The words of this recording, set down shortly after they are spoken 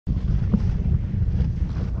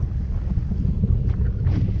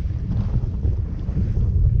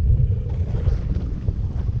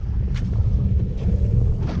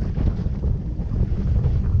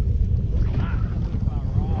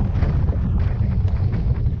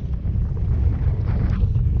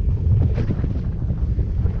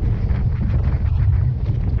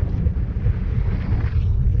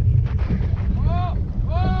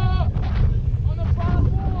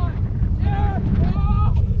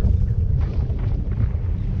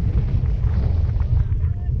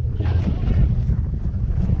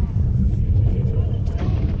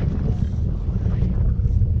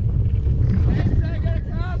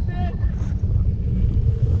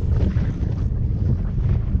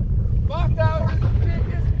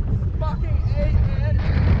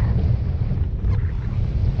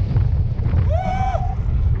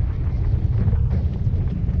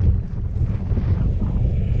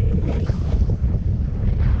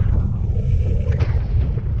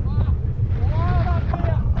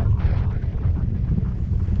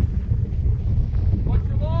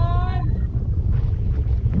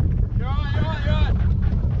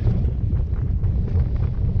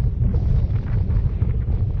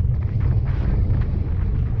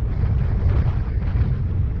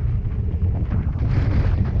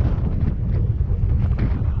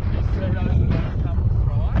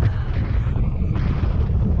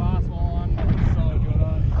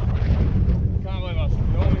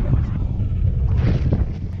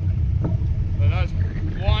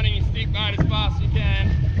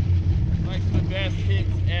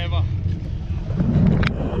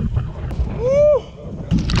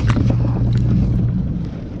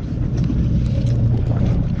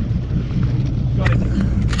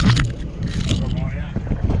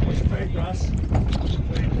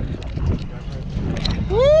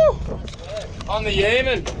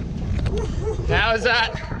Yemen. How is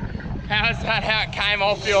that? How it came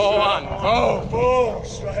off your one? Oh, boom,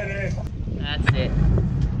 straight in. That's it.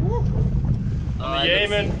 On the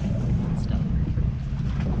Yemen.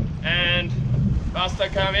 And Buster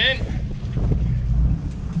come in.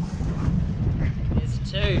 There's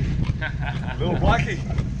two. Little Blackie.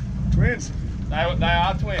 Twins. They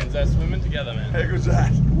are twins. They're swimming together, man. How good's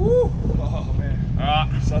that? Woo! Oh, man. All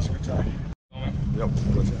right. Such a good take. Yep,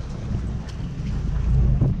 gotcha.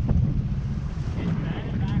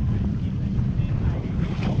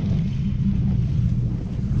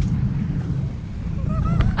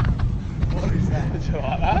 What is that? Did you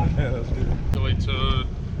like that? Yeah, that's good. Silly two.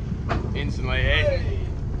 Instantly hit.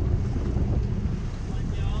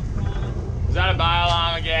 Is that a bail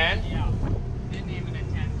arm again? Yeah. Didn't even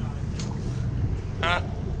attempt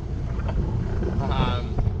on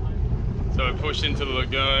it. So we pushed into the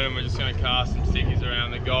lagoon and we're just going to cast some stickies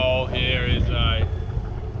around. The goal here is a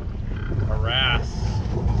wrasse.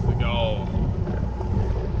 Is the goal.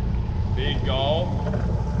 Big goal.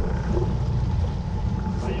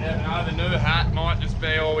 But you never know, the new hat might just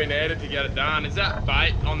be all we needed to get it done. Is that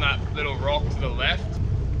bait on that little rock to the left?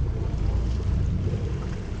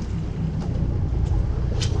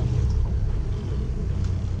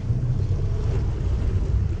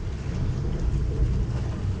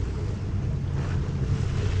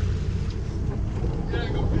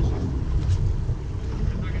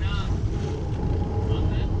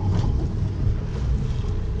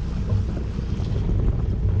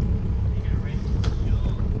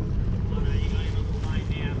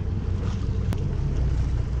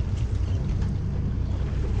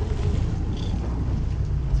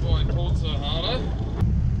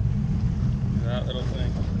 That little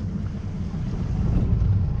thing.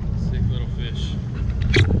 Sick little fish.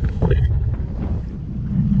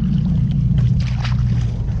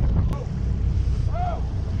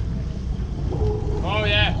 Oh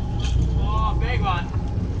yeah. Oh, big one.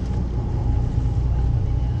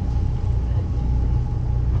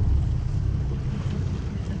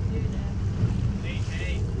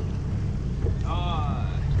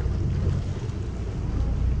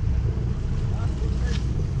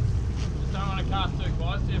 Cast too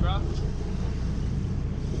close here, bro.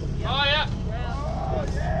 Oh yeah. Oh,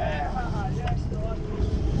 yeah. Yes,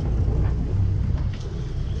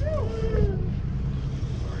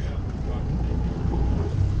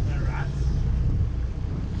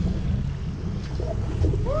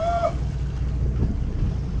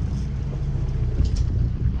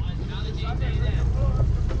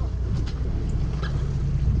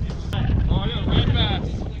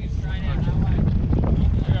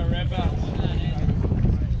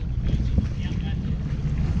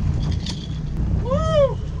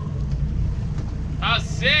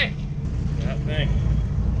 Sick! That thing.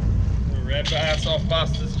 The red bass off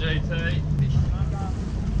Buster's GT.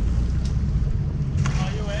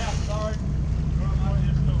 Oh, you out, sorry.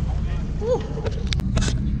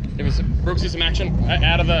 Give me some, Brooksy, some action.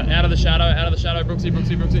 Out of the shadow, Brooksy.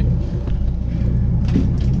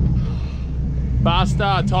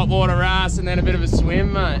 Buster, Topwater Wrasse, and then a bit of a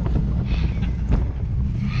swim, mate.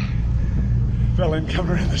 Fell in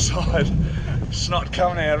coming around the side. Snot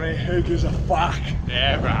coming out of me. Who gives a fuck?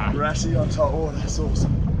 Yeah, bro. Wrasse on top water, that's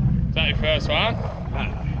awesome. Is that your first one?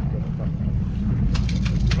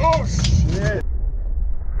 Oh shit!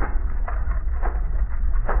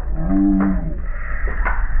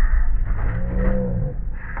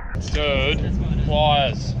 Dude,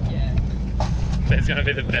 pliers. Yeah. There's gonna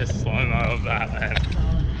be the best slow-mo of that, man.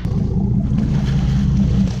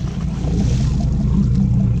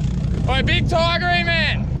 Oh, big tigery,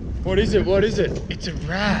 man! What is it? It's a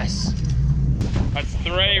wrasse. That's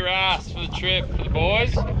 3 wrasse for the trip for the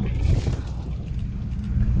boys.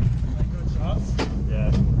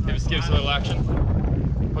 Yeah. Give us a little action.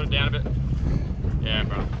 Put it down a bit. Yeah,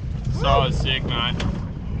 bro. So sick, mate.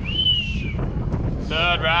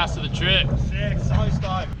 3rd wrasse of the trip. Sick, so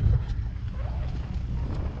stoked.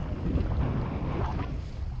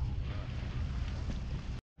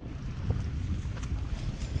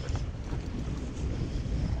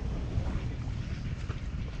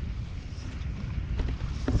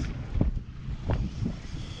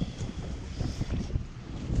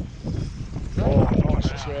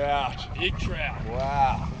 Trout. Big trout.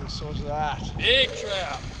 Wow, look at the size of that. Big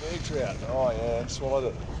trout. Big trout. Oh yeah, swallowed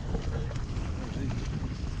it.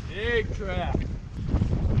 Big trout.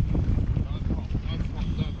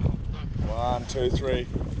 1, 2, 3,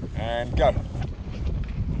 and go.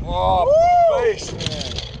 Oh, woo! Beast,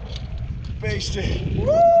 man. Beastie. Woo!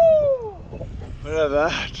 Look at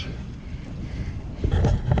that.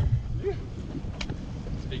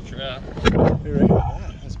 Big trout. You reckon?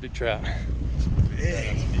 big trout.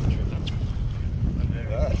 Big.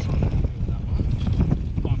 That.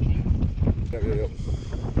 Yep.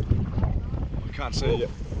 I can't see your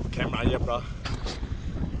camera yet, bro.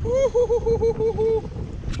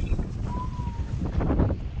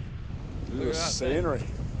 Look at the scenery.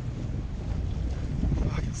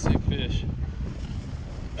 Fucking sick fish.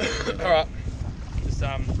 Alright. Just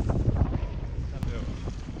yeah,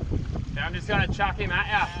 I'm just gonna chuck him at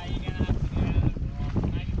ya. You're gonna have to get out of the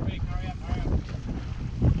water. Make it quick, hurry up, hurry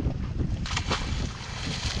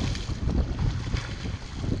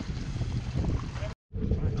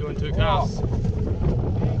up. Doing 2 casts.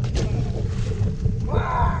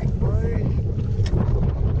 Fuck, boy.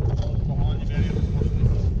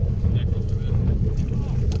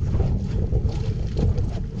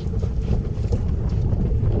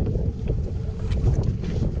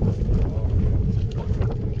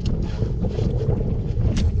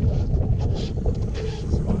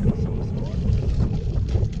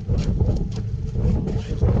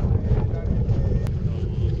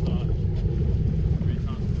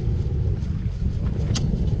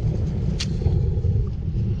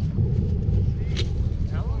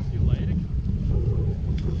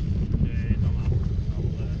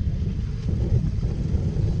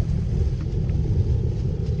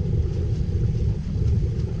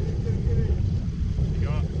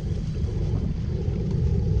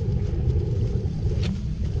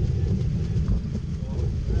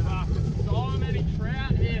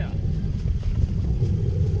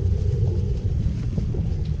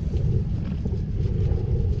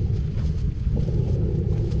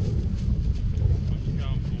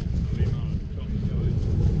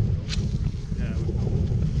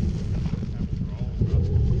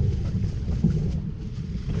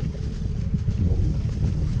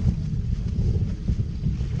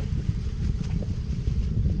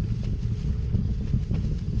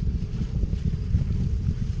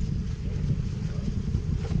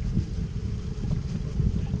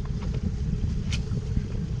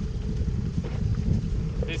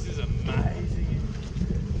 This is amazing.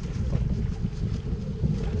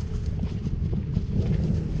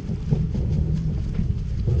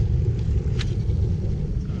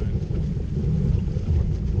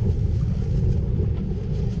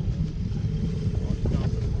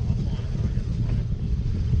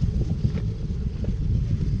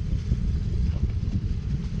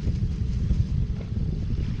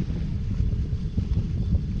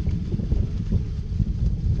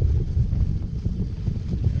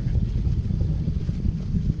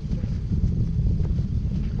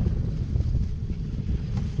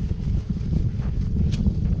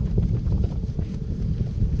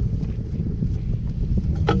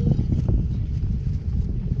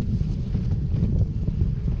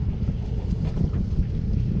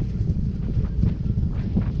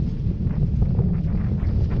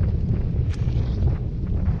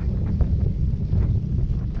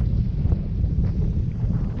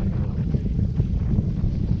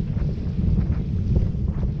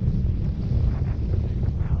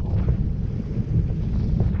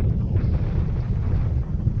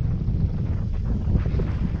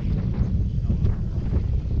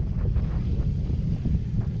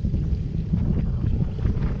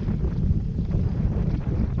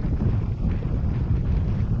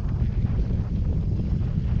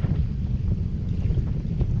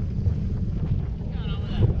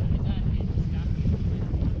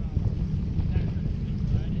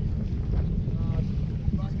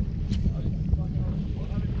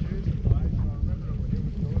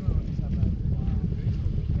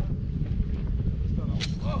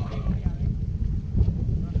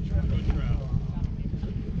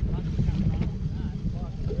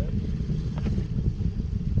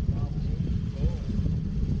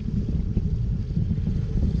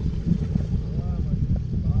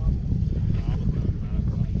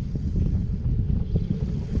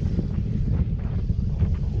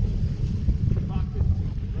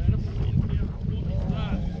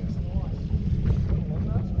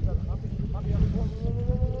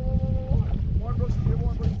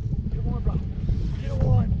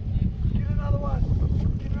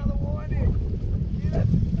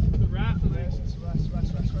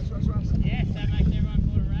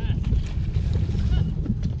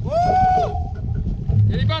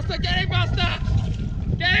 Game buster!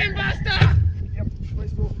 Game buster! Yep,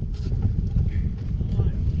 please go.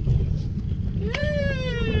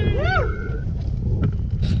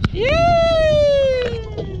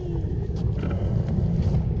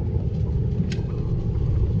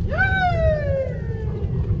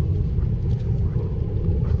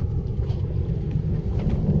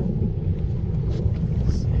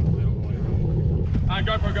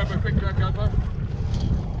 Go for it, go.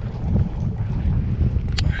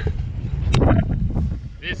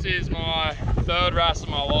 This is my third wrasse of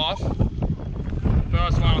my life.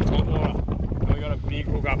 First one on Topwater. We got a big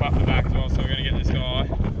hook up the back as well, so we're gonna get this guy.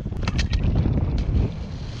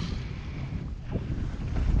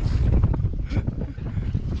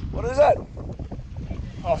 What is that?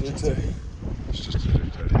 Oh, GT. It's just a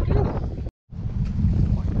GT.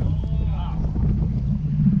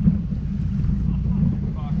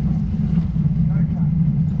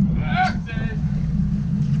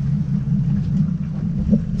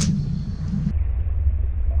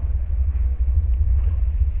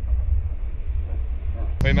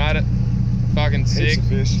 We made it. Fucking sick.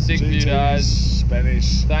 Sick few GTs, days.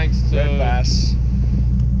 Spanish. Thanks to red bass.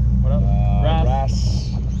 What else?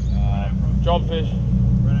 Wrasse. Jobfish.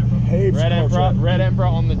 Heaps Red of Emperor. trout. Red Emperor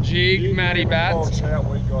on the jig. Matty bats. Trout,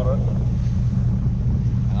 we got it.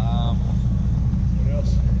 What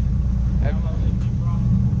else?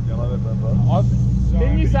 Yellow lip emperor.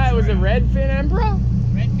 Didn't you say it was a red fin emperor?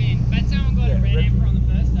 Redfin, but someone got a red emperor on the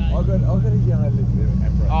first day. I got a yellow lip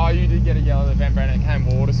emperor. Oh, you did get a yellow lip emperor and it came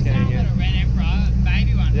water skinning Someone in. got a red emperor,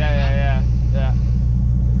 baby one. Yeah.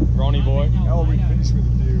 Ronnie boy. Oh, we finished with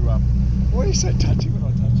a few. Why do you say touchy when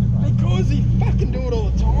I touch him, mate? Because he fucking do it all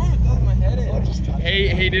the time. It does my head I in. just touch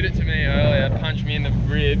He did it to me earlier. Punched me in the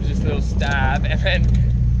ribs, just a little stab, and then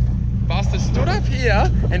Buster stood up here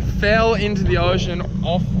and fell into the ocean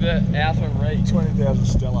off the outer reef. 20,000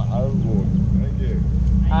 Stella overboard. Thank you.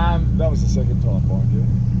 That was the second time, mind you.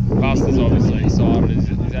 Buster's obviously excited.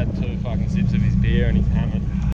 He's had 2 fucking sips of his beer and he's hammered.